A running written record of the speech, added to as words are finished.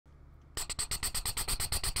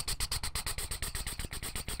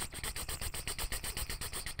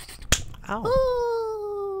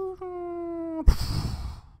Ow.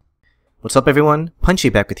 What's up, everyone? Punchy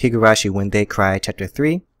back with Higurashi When They Cry, Chapter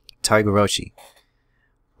 3, Higurashi.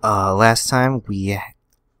 Last time we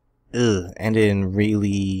ended in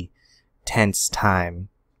really tense time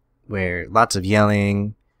where lots of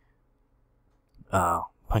yelling,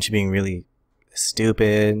 Punchy being really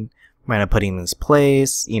stupid, Rena putting him in his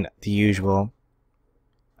place, you know, the usual.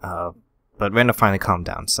 But Rena finally calmed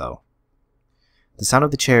down, so. The sound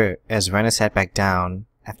of the chair as Rena sat back down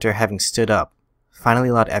after having stood up finally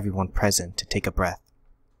allowed everyone present to take a breath.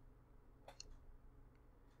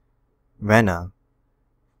 Rena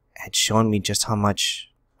had shown me just how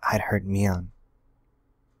much I'd hurt Mion.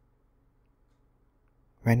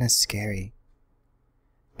 Rena's scary.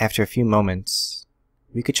 After a few moments,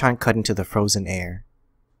 Rika-chan cut into the frozen air.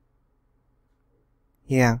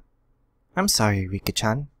 Yeah, I'm sorry,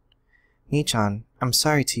 Rika-chan. Mi-chan, I'm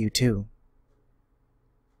sorry to you too.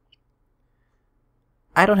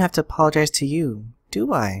 I don't have to apologize to you,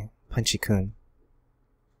 do I, Punchy-kun?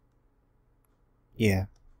 Yeah.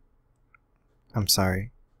 I'm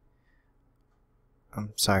sorry.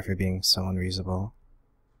 I'm sorry for being so unreasonable.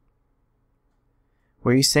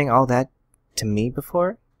 Were you saying all that to me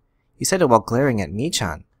before? You said it while glaring at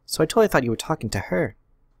Mi-chan, so I totally thought you were talking to her.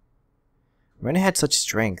 Rena had such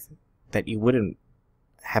strength that you wouldn't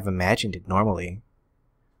have imagined it normally.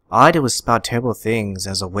 All I did was spout terrible things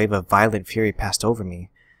as a wave of violent fury passed over me.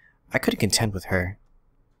 I couldn't contend with her.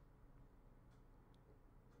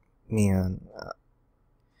 Mion,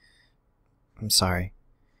 I'm sorry.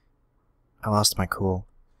 I lost my cool.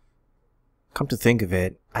 Come to think of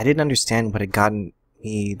it, I didn't understand what had gotten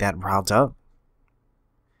me that riled up.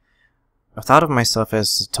 I thought of myself as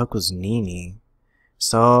Satoko's Nini,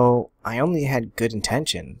 so I only had good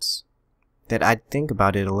intentions. That I'd think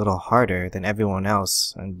about it a little harder than everyone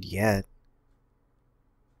else, and yet...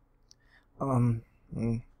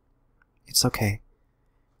 It's okay.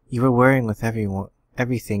 You were worrying with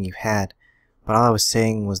everything you had, but all I was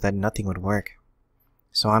saying was that nothing would work.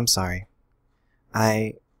 So I'm sorry.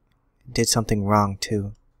 I did something wrong,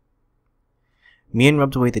 too. Mion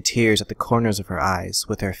rubbed away the tears at the corners of her eyes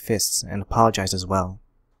with her fists and apologized as well.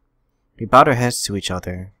 We bowed our heads to each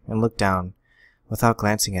other and looked down, without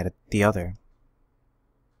glancing at the other.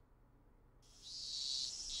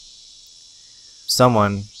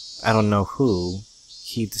 Someone, I don't know who,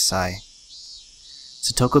 heaved a sigh.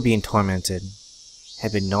 Satoko being tormented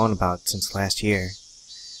had been known about since last year.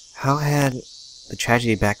 How had the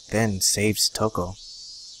tragedy back then saved Satoko?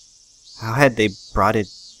 How had they brought it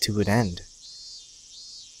to an end?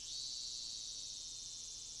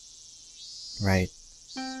 Right.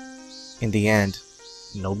 In the end,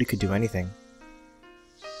 nobody could do anything.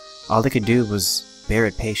 All they could do was bear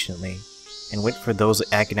it patiently and wait for those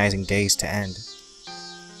agonizing days to end.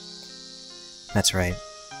 That's right.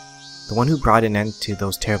 The one who brought an end to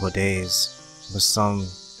those terrible days was some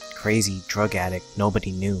crazy drug addict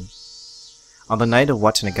nobody knew. On the night of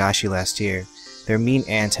Watanagashi last year, their mean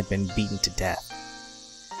aunt had been beaten to death.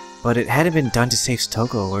 But it hadn't been done to save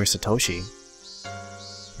Satoko or Satoshi.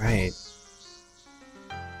 Right.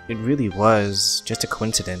 It really was just a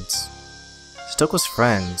coincidence. Satoko's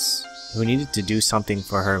friends, who needed to do something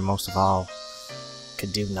for her most of all,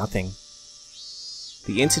 could do nothing.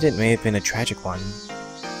 The incident may have been a tragic one,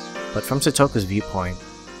 but from Satoko's viewpoint,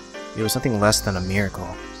 it was nothing less than a miracle.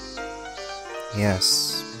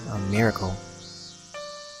 Yes, a miracle.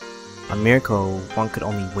 A miracle one could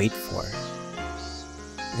only wait for.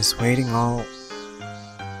 Is waiting all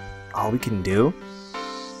we can do?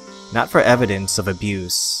 Not for evidence of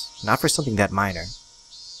abuse, not for something that minor.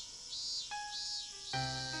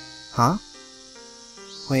 Huh?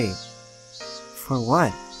 Wait, for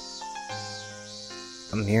what?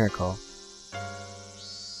 A miracle.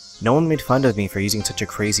 No one made fun of me for using such a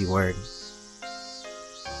crazy word.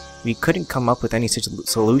 We couldn't come up with any such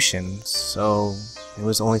solution, so it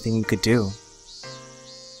was the only thing we could do.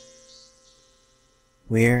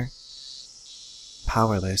 We're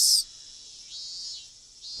powerless.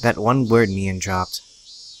 That one word Mion dropped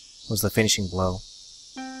was the finishing blow.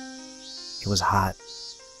 It was hot.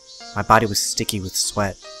 My body was sticky with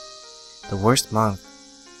sweat. The worst month,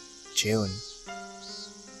 June.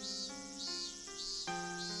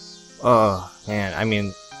 Oh, man, I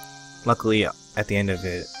mean, luckily at the end of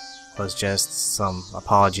it was just some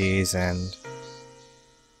apologies, and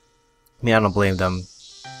I mean, I don't blame them.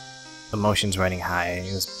 Emotions running high.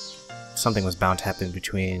 Something was bound to happen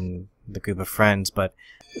between the group of friends, but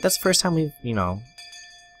that's the first time we've,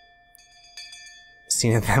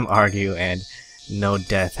 seen them argue and no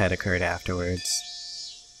death had occurred afterwards.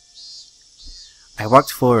 I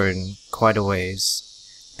walked forward quite a ways,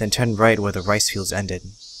 then turned right where the rice fields ended.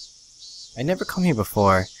 I'd never come here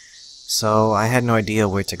before, so I had no idea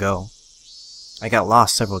where to go. I got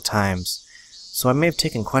lost several times, so I may have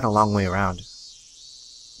taken quite a long way around.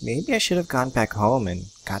 Maybe I should have gone back home and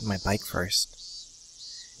gotten my bike first.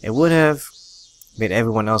 It would have made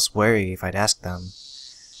everyone else wary if I'd asked them.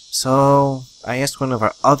 So I asked one of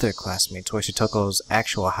our other classmates where Satoko's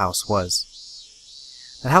actual house was.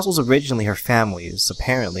 That house was originally her family's,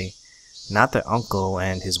 apparently, not their uncle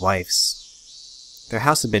and his wife's. Their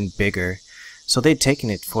house had been bigger, so they'd taken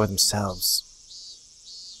it for themselves.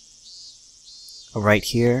 Right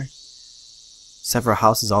here, several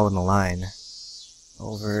houses all in a line.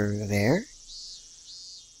 Over there?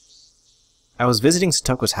 I was visiting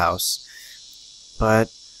Satoko's house, but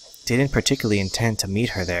didn't particularly intend to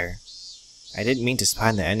meet her there. I didn't mean to spy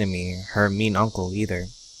on the enemy, her mean uncle, either.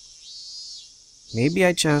 Maybe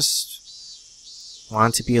I just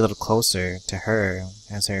wanted to be a little closer to her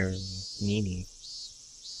as her Nini.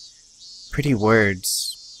 Pretty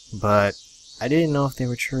words, but I didn't know if they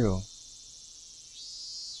were true.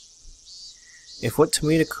 If what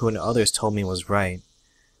Tomita-kun and others told me was right,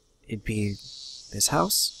 it'd be this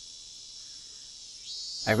house?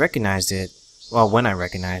 I recognized it. Well, when I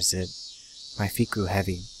recognized it, my feet grew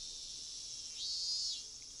heavy.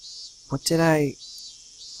 What did I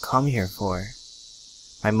come here for?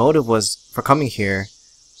 My motive for coming here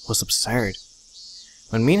was absurd.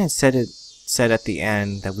 When Min had said at the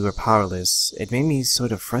end that we were powerless, it made me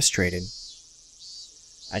sort of frustrated.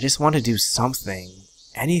 I just wanted to do something,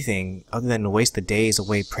 anything, other than waste the days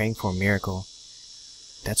away praying for a miracle.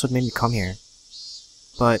 That's what made me come here.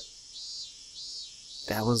 But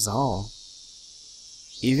that was all.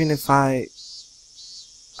 Even if I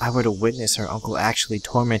were to witness her uncle actually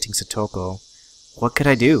tormenting Satoko, what could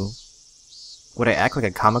I do? Would I act like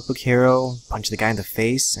a comic book hero, punch the guy in the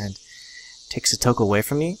face, and take Satoko away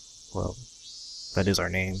from me? Well, that is our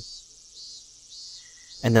name.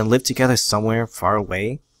 And then live together somewhere far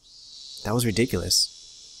away? That was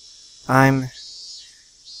ridiculous. I'm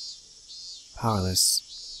powerless.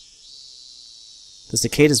 The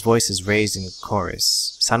cicada's voices raised in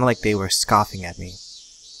chorus sounded like they were scoffing at me.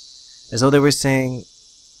 As though they were saying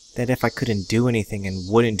that if I couldn't do anything and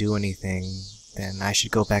wouldn't do anything, then I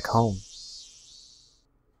should go back home.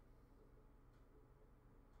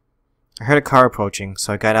 I heard a car approaching,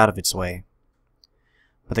 so I got out of its way.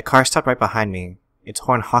 But the car stopped right behind me, its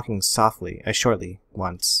horn honking shortly,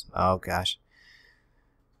 once. Oh gosh.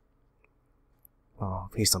 Oh,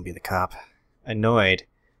 please don't be the cop. Annoyed,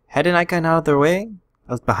 hadn't I gotten out of their way?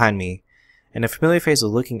 I looked behind me, and a familiar face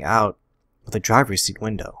was looking out of the driver's seat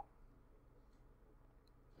window.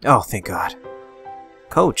 Oh, thank God.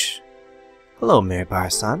 Coach. Hello,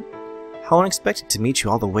 Mirabara-san. How unexpected to meet you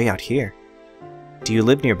all the way out here. Do you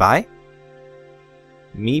live nearby?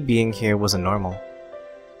 Me being here wasn't normal.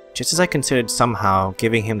 Just as I considered somehow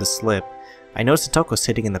giving him the slip, I noticed Satoko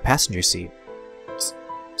sitting in the passenger seat.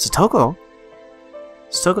 Satoko?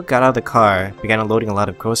 Satoko got out of the car and began unloading a lot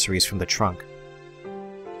of groceries from the trunk.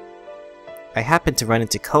 I happened to run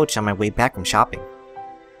into Coach on my way back from shopping.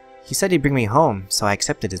 He said he'd bring me home, so I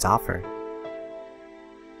accepted his offer.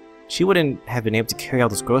 She wouldn't have been able to carry all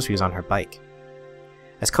those groceries on her bike.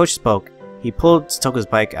 As Coach spoke, he pulled Satoko's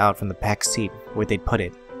bike out from the back seat where they'd put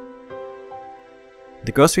it.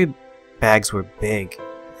 The grocery bags were big,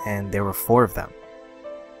 and there were 4 of them.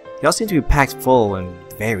 They all seemed to be packed full and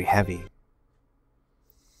very heavy.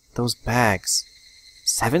 Those bags.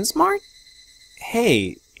 7 smart?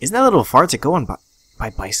 Hey, isn't that a little far to go on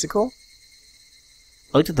by bicycle?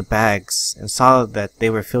 I looked at the bags and saw that they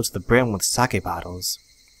were filled to the brim with sake bottles,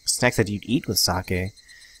 snacks that you'd eat with sake,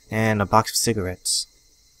 and a box of cigarettes.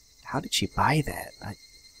 How did she buy that?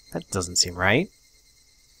 That doesn't seem right.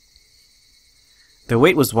 Their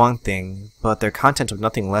weight was one thing, but their content was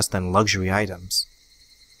nothing less than luxury items.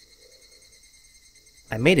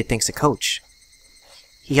 I made it thanks to Coach.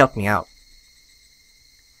 He helped me out.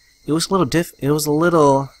 It was a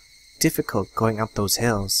little difficult going up those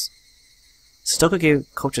hills. Satoko gave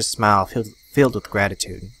Coach a smile filled with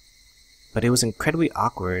gratitude, but it was incredibly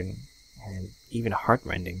awkward and even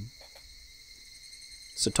heartrending.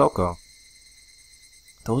 Satoko,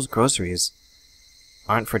 those groceries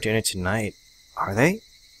aren't for dinner tonight, are they?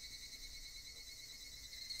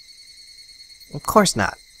 Of course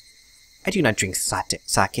not. I do not drink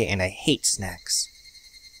sake and I hate snacks.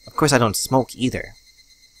 Of course I don't smoke either.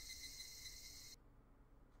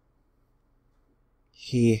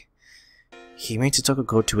 He made Satoko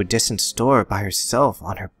go to a distant store by herself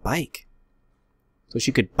on her bike. So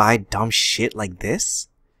she could buy dumb shit like this?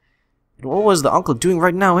 And what was the uncle doing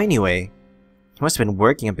right now anyway? He must have been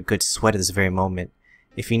working up a good sweat at this very moment,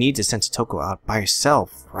 If you need to send Satoko out by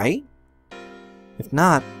herself, right? If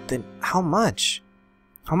not, then how much?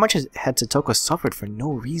 How much had Satoko suffered for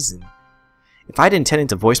no reason? If I'd intended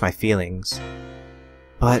to voice my feelings,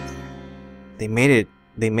 but they may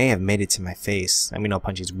have made it to my face. I mean,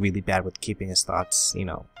 Punchy's really bad with keeping his thoughts, you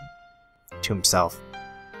know, to himself.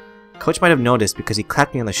 Coach might have noticed because he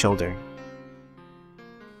clapped me on the shoulder.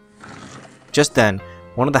 Just then,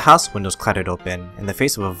 one of the house windows clattered open, and the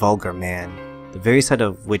face of a vulgar man, the very sight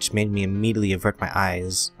of which made me immediately avert my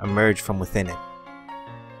eyes, emerged from within it.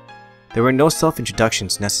 There were no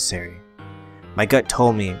self-introductions necessary. My gut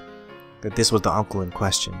told me that this was the uncle in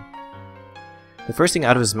question. The first thing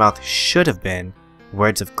out of his mouth should have been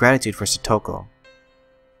words of gratitude for Satoko.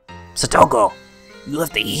 Satoko, you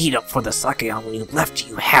left the heat up for the sake when you left,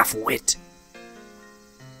 you half-wit.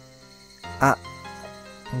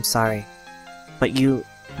 I'm sorry, but you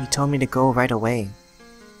told me to go right away.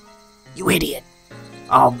 You idiot!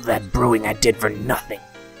 All that brewing I did for nothing.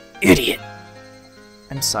 Idiot!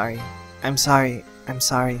 I'm sorry.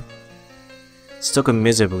 Satoko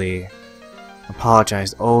miserably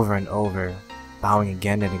apologized over and over, bowing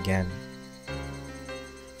again and again.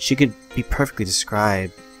 She could be perfectly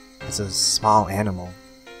described as a small animal.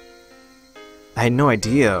 I had no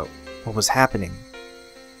idea what was happening.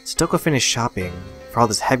 Satoko finished shopping for all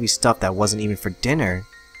this heavy stuff that wasn't even for dinner.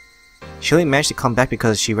 She only managed to come back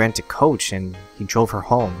because she ran to Coach and he drove her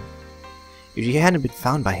home. If she hadn't been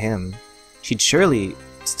found by him, she'd surely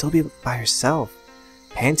still be by herself,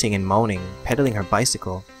 panting and moaning, pedaling her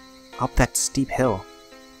bicycle up that steep hill.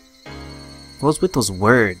 What was with those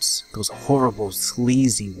words, those horrible,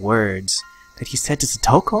 sleazy words that he said to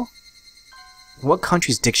Satoko? In what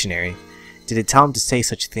country's dictionary did it tell him to say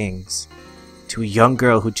such things to a young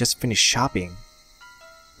girl who just finished shopping?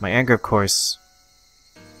 My anger, of course,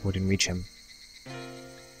 wouldn't reach him.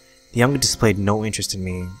 The young displayed no interest in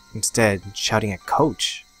me, instead shouting at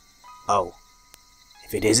Coach. Oh,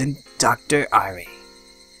 if it isn't Dr. Ari.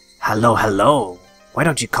 Hello, hello. Why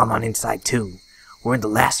don't you come on inside too? We're in the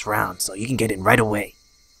last round, so you can get in right away.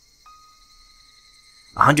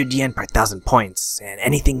 100 yen per 1,000 points, and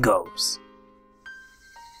anything goes.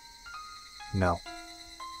 No.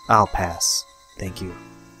 I'll pass. Thank you.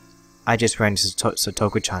 I just ran to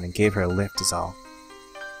Satoko-chan and gave her a lift is all.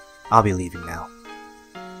 I'll be leaving now.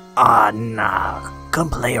 Ah, nah.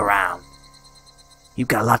 Come play around. You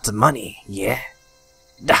got lots of money, yeah?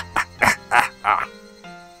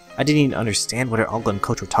 I didn't even understand what her uncle and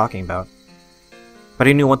Coach were talking about. But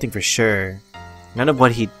I knew one thing for sure. None of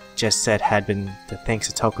what he just said had been to thank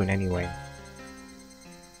Satoko in any way.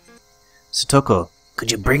 Satoko,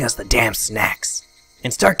 could you bring us the damn snacks?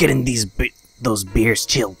 And start getting those beers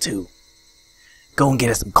chilled too. Go and get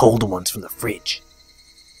us some cold ones from the fridge.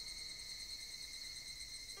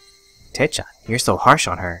 Te-chan, you're so harsh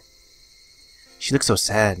on her. She looks so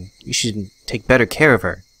sad. You should take better care of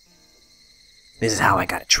her. This is how I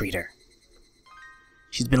gotta treat her.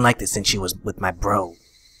 She's been like this since she was with my bro.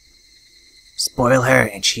 Spoil her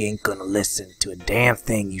and she ain't gonna listen to a damn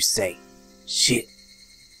thing you say. Shit.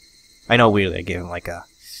 I know weirdly I gave him like a,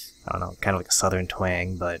 I don't know, kind of like a southern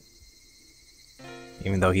twang, but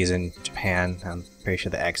even though he's in Japan, I'm pretty sure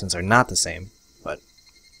the accents are not the same, but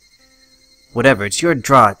whatever, it's your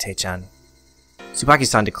draw, Te-chan.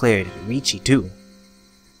 Tsubaki-san declared Richi too.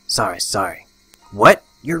 Sorry. What?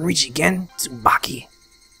 You're Richi again, Tsubaki?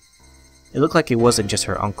 It looked like it wasn't just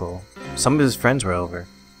her uncle. Some of his friends were over.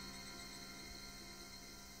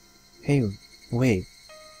 Hey, wait.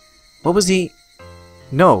 What was he...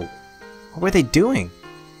 No. What were they doing?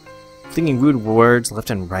 Flinging rude words left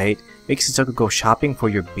and right, making Satoko go shopping for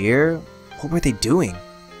your beer? What were they doing?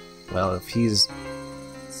 Well, if he's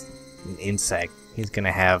an insect, he's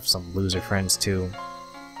gonna have some loser friends too.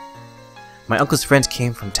 My uncle's friends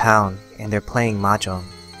came from town, and they're playing mahjong.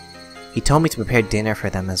 He told me to prepare dinner for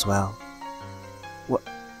them as well.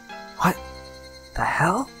 What the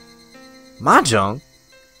hell? Mahjong?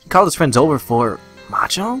 He called his friends over for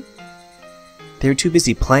mahjong? They were too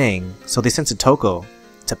busy playing, so they sent Satoko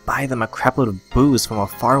to buy them a crapload of booze from a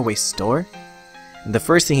faraway store? And the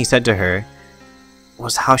first thing he said to her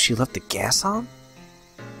was how she left the gas on?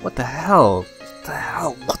 What the hell?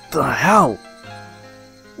 What the hell?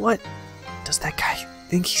 What does that guy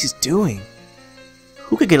think he's doing?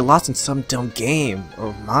 Who could get lost in some dumb game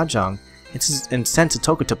or mahjong and send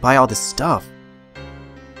Satoko to buy all this stuff?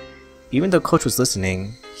 Even though Coach was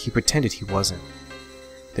listening, he pretended he wasn't.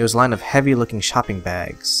 There was a line of heavy-looking shopping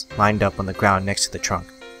bags lined up on the ground next to the trunk.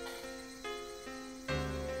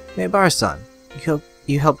 Meibara-san,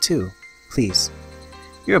 you help too, please.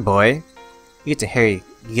 You're a boy. You get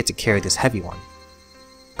to carry this heavy one.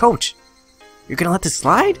 Coach, You're gonna let this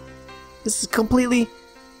slide? This is completely...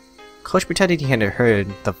 Coach pretended he hadn't heard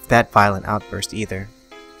that violent outburst either.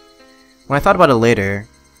 When I thought about it later,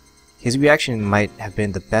 his reaction might have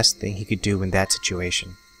been the best thing he could do in that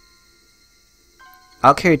situation.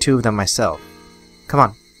 I'll carry 2 of them myself. Come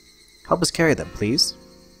on, help us carry them, please.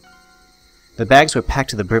 The bags were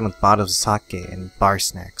packed to the brim with bottles of sake and bar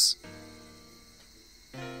snacks.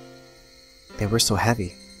 They were so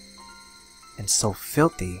heavy, and so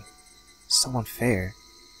filthy, so unfair.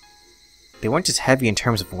 They weren't just heavy in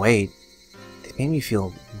terms of weight, they made me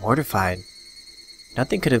feel mortified.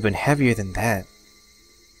 Nothing could have been heavier than that.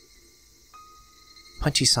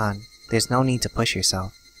 Punchy-san, there's no need to push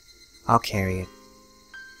yourself. I'll carry it.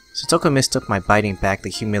 Satoko mistook my biting back the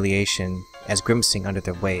humiliation as grimacing under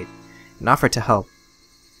their weight, and offered to help.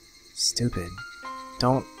 Stupid.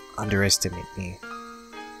 Don't underestimate me.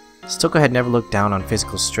 Satoko had never looked down on my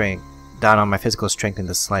physical strength in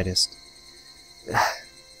the slightest.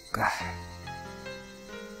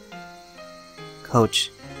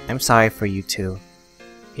 Coach, I'm sorry for you too.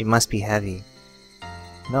 It must be heavy.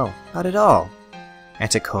 No, not at all,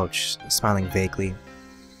 answered Coach, smiling vaguely,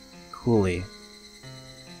 coolly.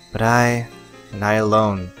 But I, and I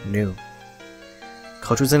alone, knew.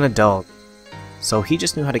 Coach was an adult, so he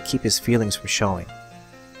just knew how to keep his feelings from showing.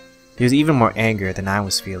 There was even more anger than I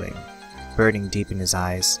was feeling, burning deep in his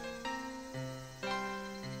eyes.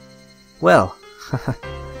 Well,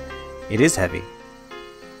 it is heavy.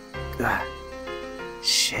 Ugh.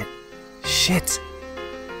 Shit.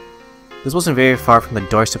 This wasn't very far from the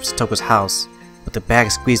doorstep of Satoko's house, but the bag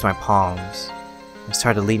squeezed my palms and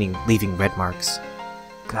started leaving red marks.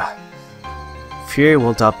 God. Fury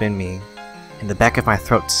welled up in me, and the back of my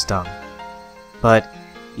throat stung. But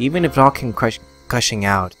even if it all came gushing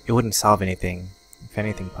out, it wouldn't solve anything. If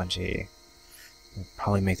anything, Punchy, it would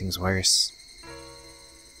probably make things worse.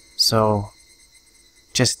 So,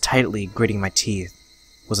 just tightly gritting my teeth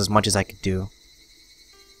was as much as I could do.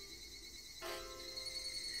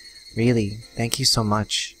 Really, thank you so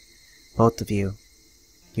much, both of you.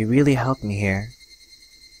 You really helped me here.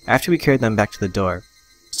 After we carried them back to the door,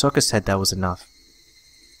 Soka said that was enough.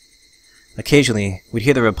 Occasionally, we'd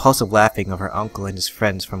hear the repulsive laughing of her uncle and his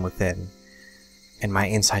friends from within, and my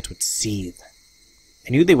insides would seethe.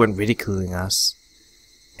 I knew they weren't ridiculing us,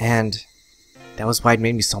 and that was why it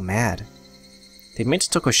made me so mad. They made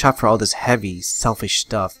Satoko shop for all this heavy, selfish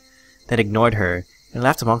stuff that ignored her and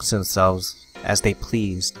laughed amongst themselves as they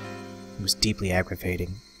pleased. It was deeply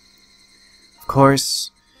aggravating. Of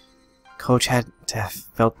course, Coach had to have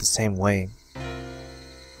felt the same way.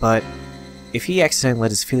 But if he accidentally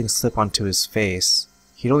let his feelings slip onto his face,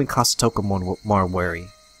 he'd only cause Satoko more worry.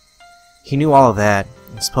 He knew all of that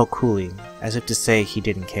and spoke coolly, as if to say he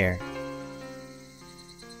didn't care.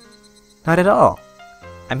 Not at all.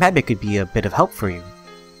 I'm happy I could be a bit of help for you.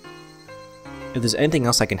 If there's anything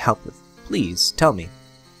else I can help with, please tell me.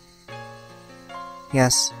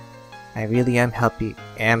 Yes, I really am happy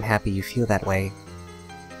you feel that way.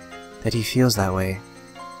 That he feels that way.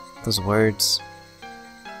 Those words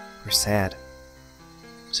were sad.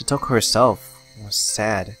 Satoko herself was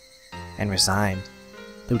sad and resigned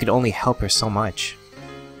that we could only help her so much.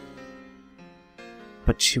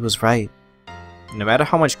 But she was right. No matter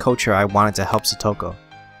how much Coach or I wanted to help Satoko,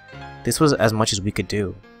 this was as much as we could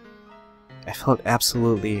do. I felt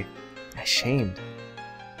absolutely ashamed,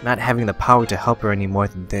 not having the power to help her any more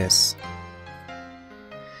than this.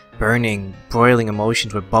 Burning, broiling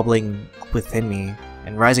emotions were bubbling up within me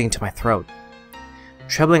and rising into my throat.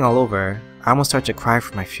 Trembling all over, I almost started to cry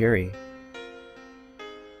from my fury.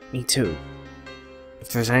 Me too. If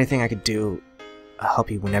there's anything I could do, I'll help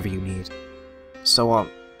you whenever you need. So,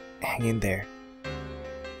 hang in there.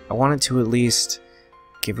 I wanted to at least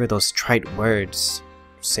give her those trite words,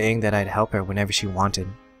 saying that I'd help her whenever she wanted.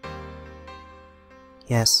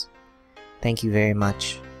 Yes, thank you very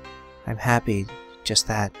much. I'm happy, just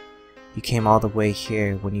that. You came all the way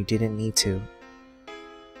here when you didn't need to.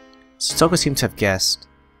 Satoko seemed to have guessed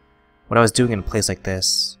what I was doing in a place like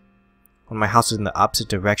this, when my house was in the opposite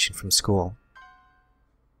direction from school.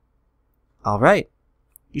 Alright,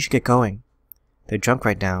 you should get going. They're drunk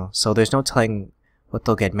right now, so there's no telling what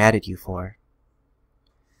they'll get mad at you for.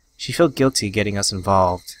 She felt guilty getting us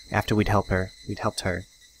involved after we'd helped her,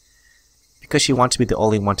 because she wanted to be the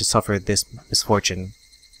only one to suffer this misfortune.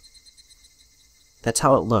 That's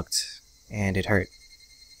how it looked, and it hurt.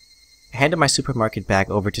 I handed my supermarket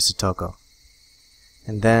bag over to Satoko,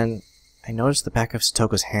 and then I noticed the back of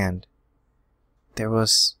Satoko's hand. There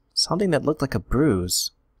was something that looked like a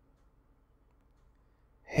bruise.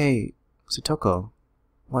 Hey, Satoko,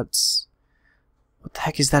 what the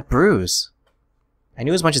heck is that bruise? I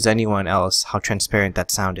knew as much as anyone else how transparent that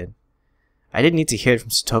sounded. I didn't need to hear it from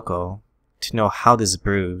Satoko to know how this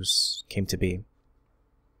bruise came to be.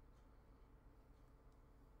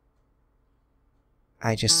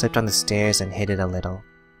 I just slipped on the stairs and hit it a little.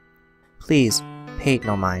 Please, pay it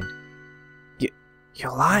no mind.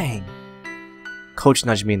 You're lying. Coach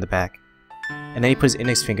nudged me in the back, and then he put his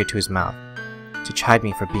index finger to his mouth to chide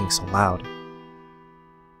me for being so loud.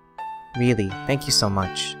 Really, thank you so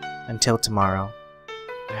much. Until tomorrow.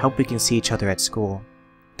 I hope we can see each other at school.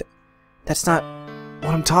 That's not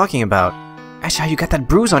what I'm talking about. Ash, how you got that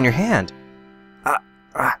bruise on your hand?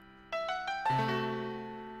 The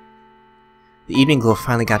evening glow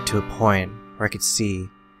finally got to a point where I could see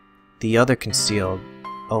the other concealed,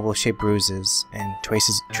 oval-shaped bruises and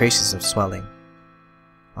traces of swelling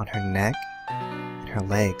on her neck, and her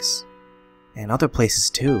legs, and other places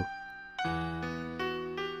too.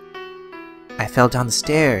 I fell down the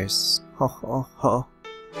stairs. Ho ho ho.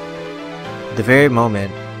 At the very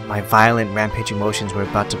moment my violent, rampaging emotions were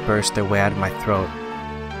about to burst their way out of my throat,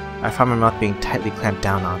 I found my mouth being tightly clamped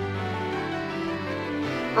down on.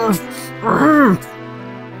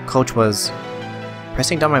 Coach was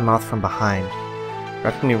pressing down my mouth from behind,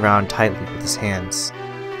 wrapping me around tightly with his hands.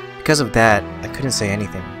 Because of that, I couldn't say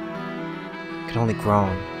anything. I could only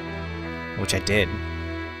groan, which I did.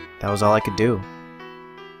 That was all I could do.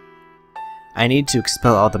 I needed to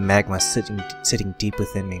expel all the magma sitting deep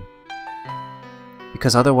within me,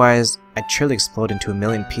 because otherwise I'd surely explode into a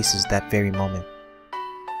million pieces that very moment.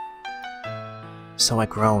 So I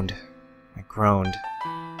groaned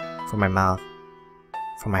from my mouth,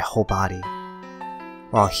 from my whole body,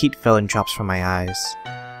 while heat fell in drops from my eyes.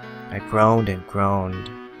 I groaned and groaned,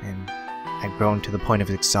 and I groaned to the point of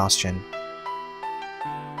exhaustion.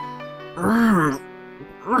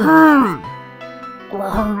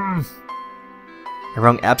 I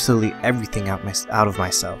wrung absolutely everything out of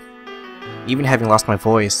myself. Even having lost my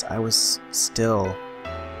voice, I was still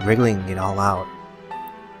wriggling it all out.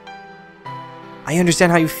 I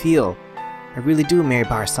understand how you feel. I really do,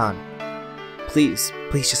 Maribara-san. Please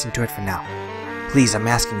just endure it for now. Please, I'm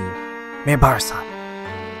asking you. Maribara-san.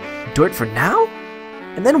 Endure it for now?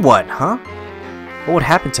 And then what, huh? What would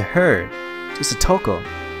happen to her? To Satoko?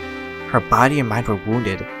 Her body and mind were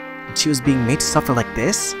wounded, and she was being made to suffer like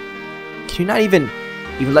this? Can you not even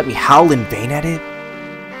let me howl in vain at it?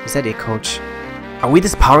 Is that it, Coach? Are we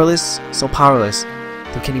this powerless? So powerless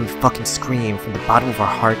that we can't even fucking scream from the bottom of our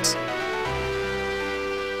hearts?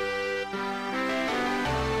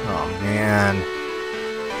 Oh man.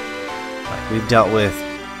 Like, we've dealt with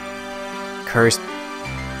cursed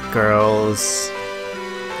girls,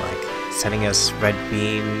 like sending us red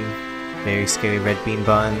bean, very scary red bean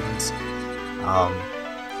buns,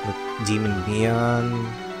 with Demon Neon,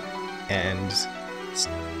 and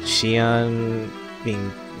Shion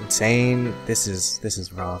being insane. This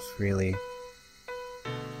is rough, really.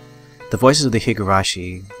 The voices of the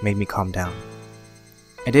Higurashi made me calm down.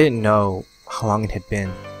 I didn't know how long it had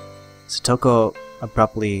been. Satoko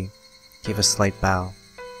abruptly gave a slight bow.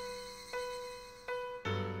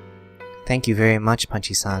 Thank you very much,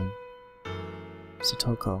 Punchy-san.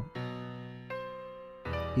 Satoko.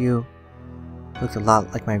 You looked a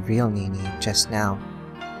lot like my real Nini just now.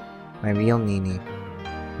 My real Nini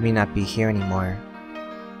may not be here anymore,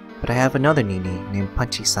 but I have another Nini named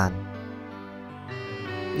Punchy-san.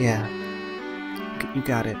 Yeah, you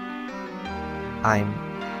got it. I'm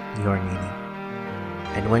your Nini.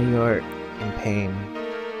 And when you're in pain,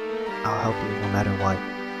 I'll help you no matter what.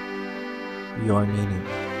 Your Nini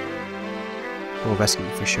will rescue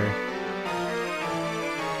you for sure.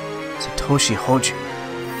 Satoshi Hoju,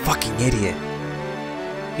 fucking idiot.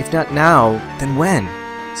 If not now, then when?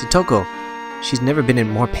 Satoko, she's never been in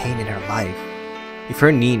more pain in her life. If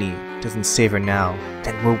her Nini doesn't save her now,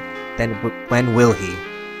 then when will he?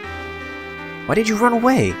 Why did you run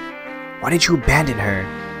away? Why did you abandon her?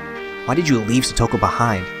 Why did you leave Satoko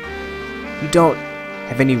behind? You don't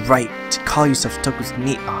have any right to call yourself Satoko's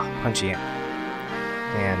Punchy.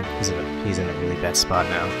 Man, he's in a really bad spot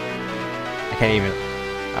now. I can't even.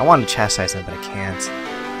 I want to chastise him, but I can't.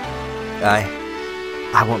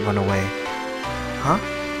 I won't run away. Huh?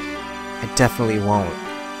 I definitely won't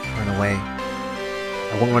run away.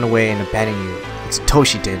 I won't run away and abandon you like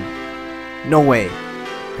Satoshi did. No way.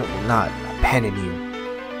 I will not abandon you.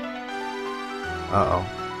 Uh-oh.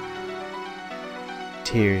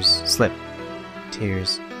 Tears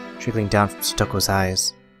trickling down from Satoko's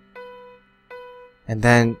eyes. And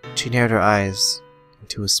then she narrowed her eyes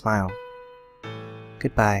into a smile.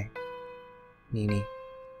 Goodbye, Nini.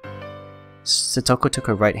 Satoko took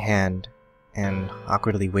her right hand and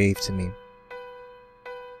awkwardly waved to me.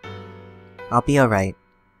 I'll be alright.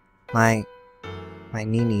 My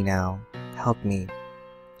Nini now helped me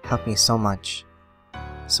so much.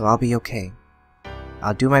 So I'll be okay.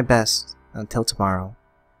 I'll do my best until tomorrow.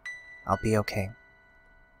 I'll be okay.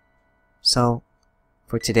 So,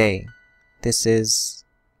 for today, this is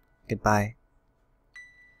goodbye.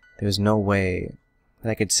 There's no way that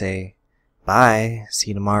I could say, bye, see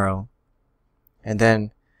you tomorrow. And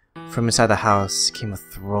then, from inside the house came a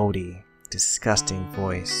throaty, disgusting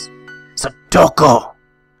voice. Satoko!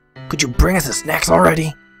 Could you bring us the snacks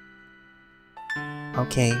already?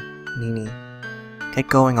 Okay, Nini. Get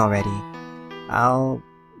going already. I'll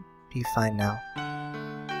be fine now.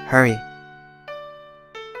 Hurry.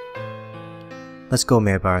 Let's go,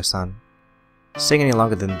 Mirabara-san. Staying any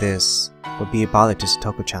longer than this would be a bother to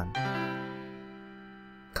Satoko-chan.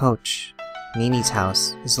 Coach, Nini's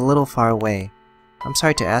house is a little far away. I'm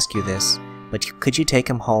sorry to ask you this, but could you take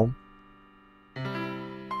him home?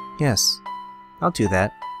 Yes, I'll do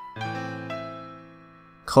that.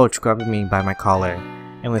 Coach grabbed me by my collar,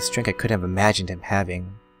 and with strength I couldn't have imagined him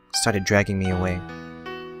having, started dragging me away.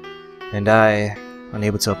 And I,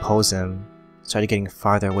 unable to oppose him, started getting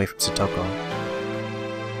farther away from Satoko.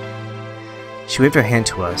 She waved her hand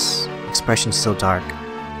to us, expression still dark,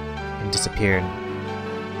 and disappeared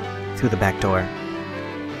through the back door.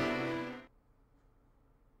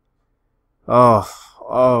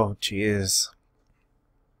 Oh, jeez.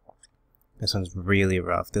 This one's really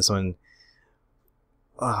rough. This one,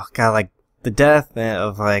 oh god, like the death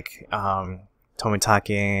of like Tomitake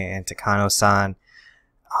and Takano-san,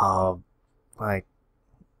 like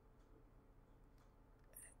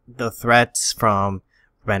the threats from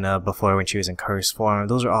Rena before when she was in cursed form,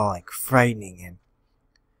 those are all like frightening. And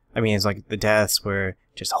I mean, it's like the deaths were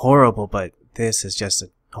just horrible, but this is just a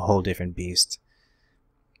whole different beast.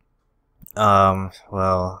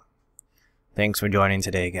 Well, thanks for joining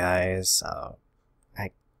today, guys.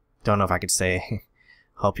 I don't know if I could say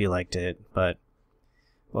hope you liked it, but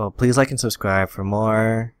well, please like and subscribe for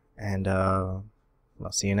more, and I'll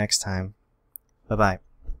see you next time. Bye bye.